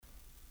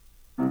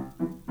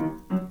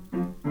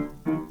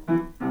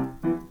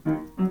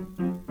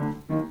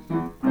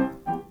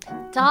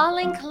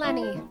Darling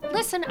Lenny,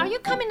 listen, are you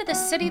coming to the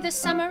city this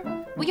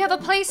summer? Will you have a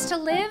place to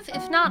live?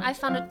 If not, I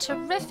found a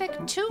terrific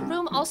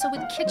 2-room, also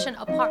with kitchen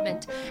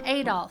apartment.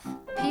 Adolph.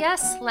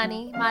 P.S.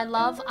 Lenny, my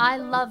love, I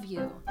love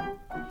you.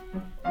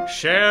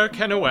 Cher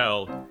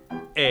Kenuel.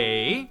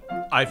 A.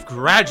 I've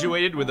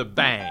graduated with a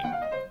bang.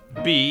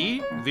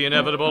 B. The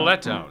inevitable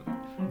letdown.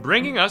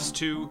 Bringing us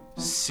to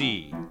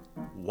C.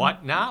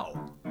 What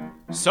now?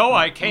 So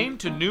I came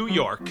to New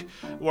York,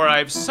 where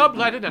I've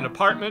subletted an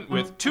apartment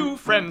with 2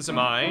 friends of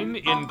mine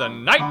in the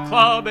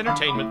nightclub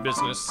entertainment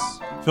business.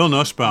 Phil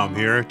Nussbaum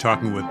here,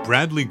 talking with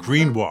Bradley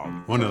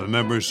Greenwald, one of the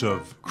members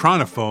of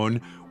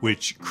Chronophone,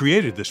 which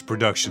created this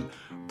production.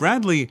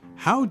 Bradley,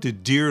 how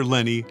did Dear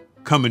Lenny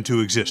come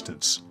into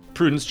existence?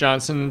 Prudence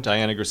Johnson,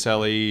 Diana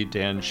Griselli,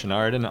 Dan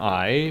Chenard, and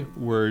I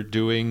were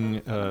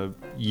doing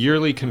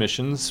yearly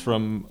commissions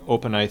from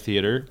Open Eye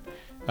Theater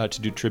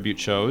to do tribute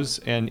shows.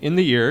 And in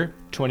the year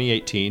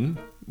 2018,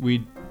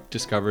 we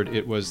discovered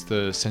it was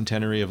the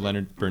centenary of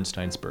Leonard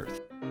Bernstein's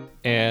birth.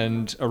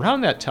 And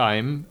around that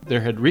time, there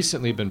had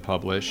recently been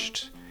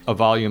published a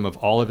volume of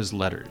all of his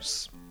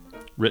letters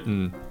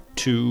written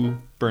to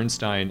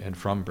Bernstein and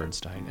from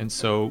Bernstein. And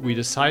so we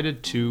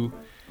decided to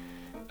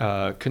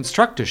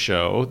construct a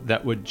show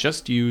that would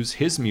just use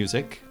his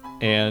music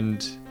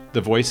and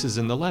the voices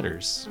in the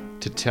letters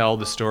to tell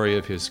the story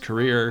of his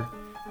career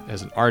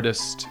as an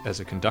artist, as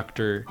a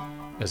conductor,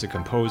 as a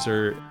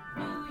composer.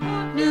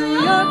 New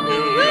York, New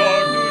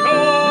York, New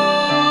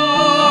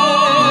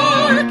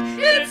York,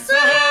 it's a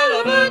hell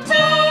of a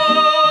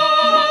town.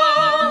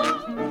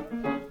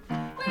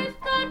 We've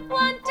got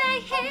one day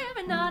here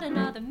and not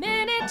another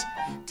minute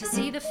to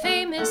see the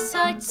famous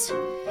sights.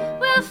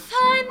 We'll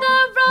find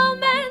the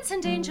romance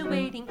and danger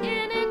waiting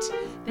in it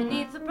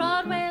beneath the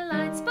Broadway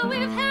lights. But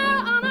we've hair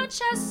on our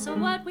chests, so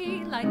what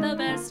we like the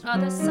best are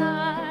the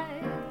sights.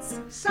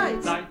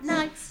 Sights,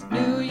 Nights.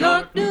 New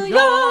York, New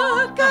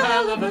York, a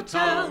hell of a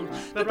town.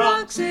 The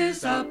Bronx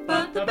is up,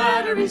 but the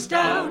Battery's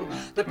down.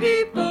 The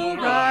people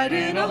ride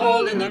in a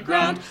hole in the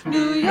ground.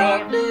 New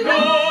York, New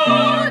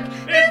York,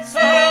 it's a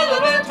hell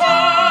of a town.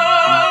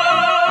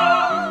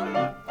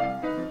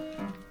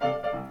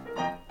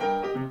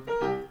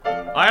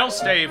 I'll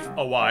stay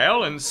a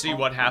while and see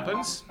what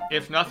happens.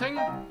 If nothing,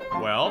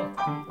 well,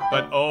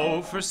 but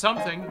oh, for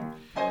something.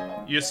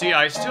 You see,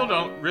 I still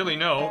don't really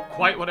know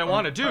quite what I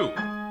want to do.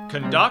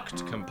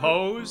 Conduct,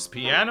 compose,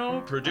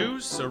 piano,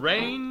 produce,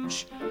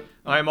 arrange.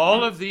 I'm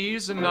all of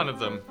these and none of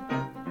them.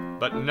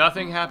 But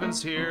nothing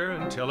happens here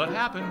until it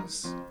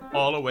happens.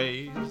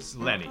 Always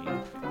Lenny.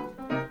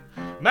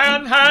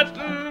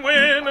 Manhattan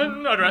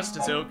women are dressed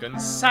in silk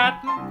and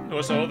satin,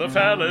 or so the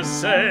fellas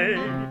say.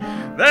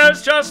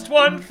 There's just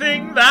one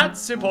thing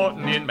that's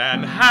important in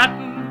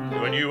Manhattan.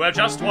 When you have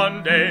just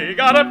one day,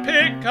 gotta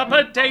pick up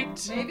a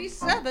date. Maybe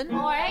 7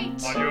 or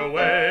 8. On your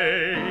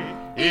way.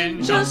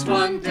 in just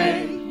one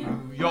day.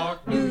 New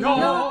York, New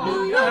York,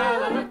 New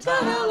York,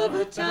 a hell of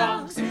a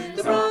town.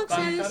 The Bronx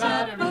is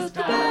up, but the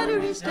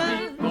Battery's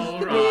down. The people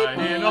ride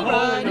in a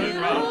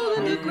hole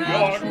in the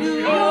ground. New York, New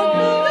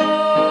York,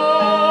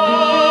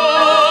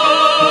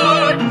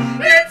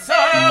 it's a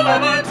hell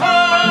of a town.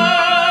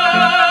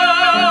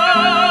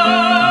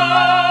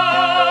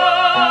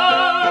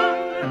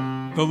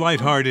 The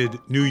lighthearted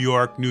New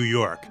York, New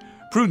York.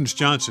 Prudence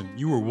Johnson,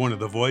 you were one of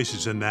the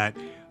voices in that.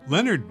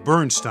 Leonard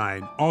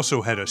Bernstein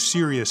also had a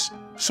serious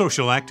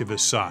social activist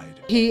side.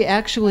 He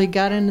actually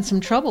got into some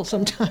trouble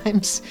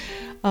sometimes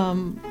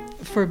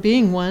for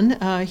being one.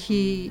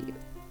 He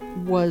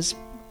was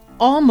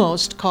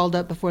almost called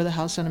up before the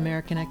House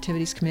Un-American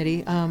Activities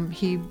Committee.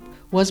 He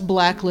was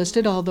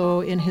blacklisted,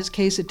 although in his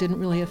case it didn't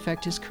really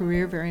affect his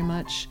career very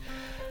much,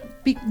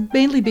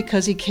 mainly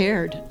because he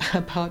cared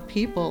about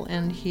people,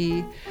 and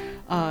he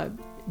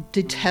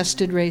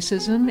detested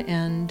racism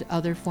and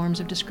other forms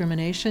of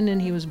discrimination,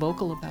 and he was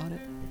vocal about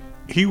it.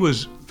 He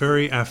was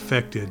very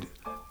affected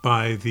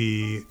by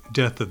the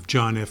death of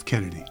John F.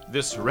 Kennedy.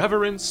 This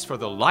reverence for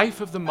the life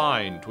of the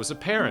mind was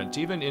apparent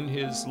even in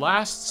his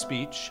last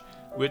speech,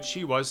 which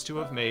he was to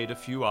have made a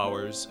few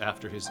hours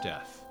after his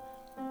death.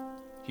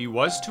 He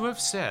was to have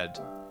said,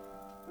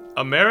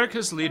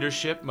 "America's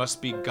leadership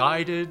must be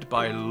guided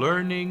by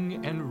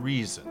learning and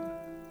reason."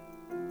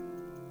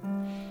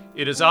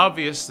 It is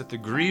obvious that the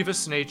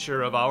grievous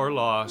nature of our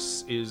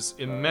loss is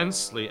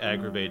immensely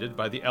aggravated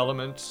by the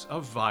element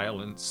of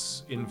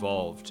violence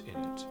involved in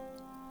it.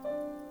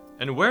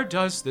 And where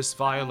does this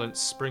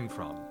violence spring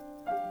from?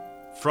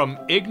 From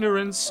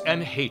ignorance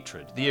and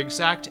hatred, the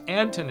exact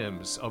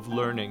antonyms of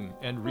learning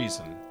and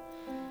reason.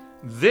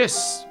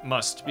 This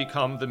must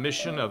become the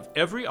mission of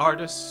every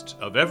artist,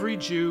 of every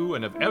Jew,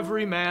 and of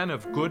every man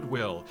of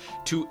goodwill,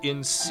 to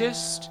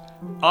insist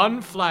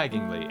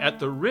unflaggingly, at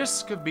the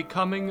risk of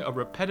becoming a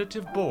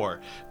repetitive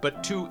bore,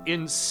 but to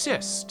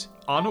insist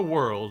on a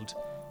world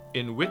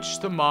in which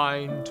the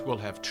mind will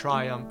have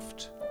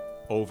triumphed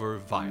over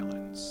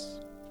violence.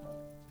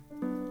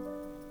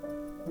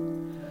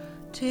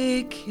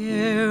 Take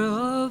care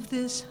of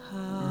this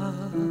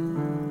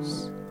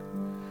house.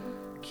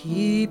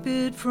 Keep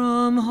it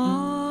from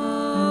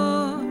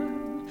harm.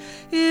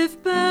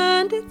 If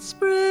bandits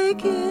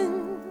break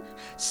in,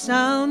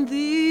 sound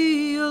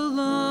the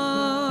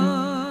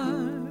alarm.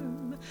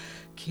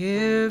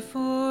 Care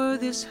for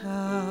this house,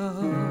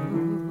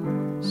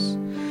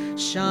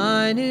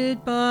 shine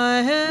it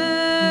by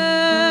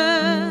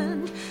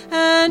hand,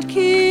 and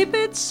keep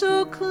it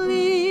so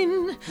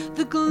clean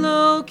the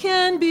glow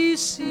can be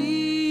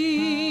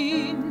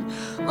seen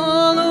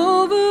all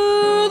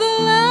over the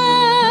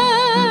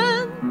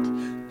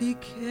land. Be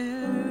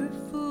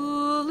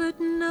careful at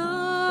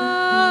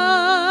night,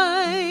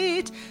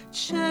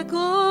 check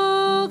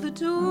all the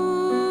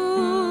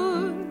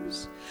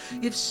doors.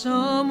 If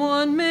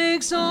someone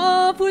makes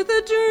off with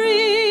a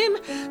dream,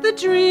 the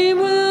dream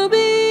will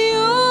be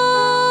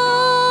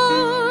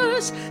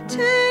yours.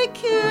 Take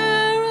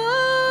care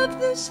of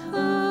this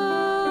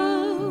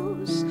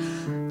house,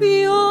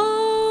 be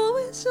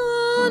always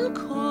on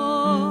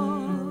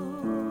call,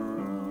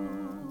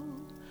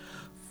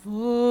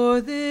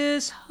 for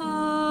this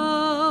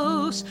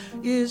house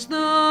is the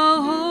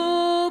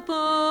hope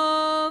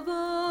of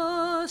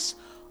us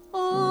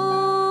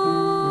all.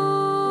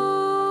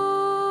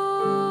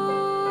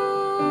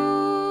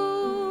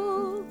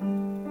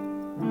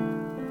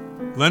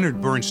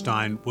 Leonard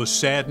Bernstein was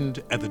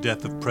saddened at the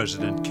death of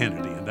President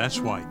Kennedy, and that's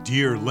why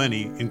Dear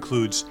Lenny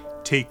includes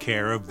Take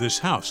Care of This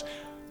House.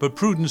 But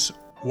Prudence,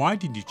 why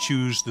did you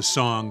choose the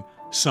song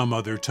Some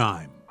Other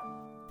Time?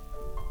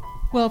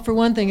 Well, for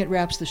one thing, it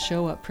wraps the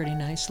show up pretty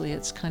nicely.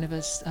 It's kind of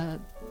a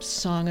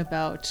song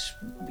about,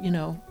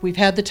 we've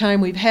had the time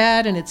we've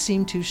had and it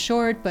seemed too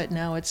short, but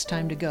now it's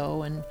time to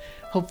go, and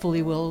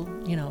hopefully we'll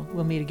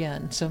meet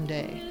again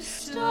someday.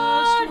 Just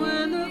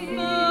when the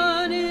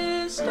fun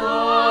is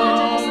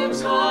starting,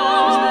 comes the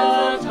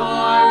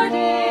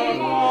party,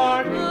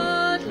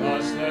 but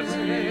let's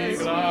be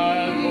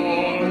glad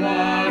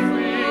for what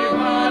we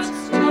want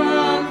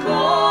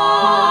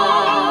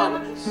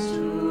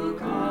to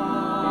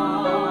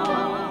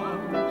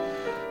come.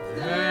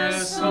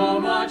 There's so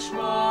much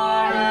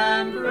more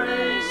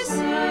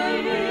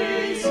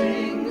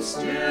embracing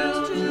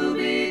still to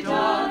be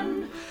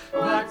done,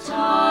 but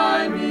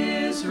time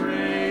is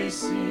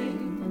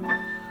racing.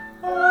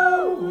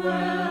 Oh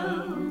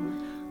well,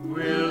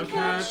 we'll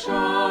catch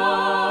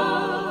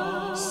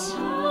up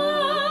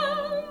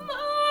some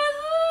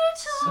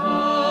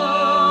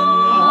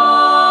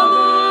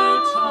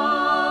other time.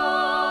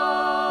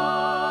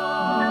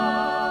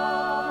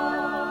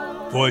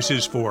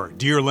 Voices for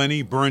Dear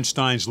Lenny,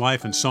 Bernstein's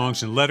Life and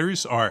Songs and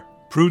Letters are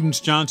Prudence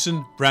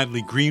Johnson,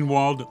 Bradley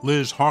Greenwald,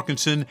 Liz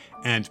Hawkinson,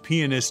 and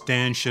pianist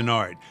Dan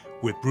Chenard,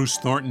 with Bruce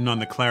Thornton on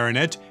the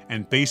clarinet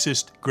and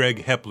bassist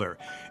Greg Hepler.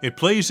 It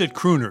plays at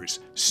Crooners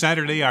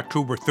Saturday,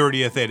 October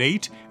 30th at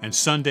 8 and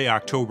Sunday,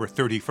 October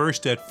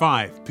 31st at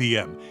 5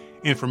 p.m.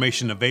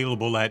 Information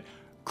available at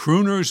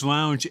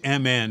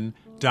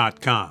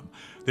croonersloungemn.com.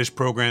 This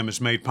program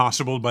is made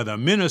possible by the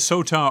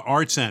Minnesota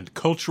Arts and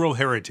Cultural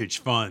Heritage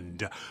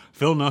Fund.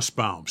 Phil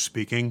Nussbaum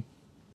speaking.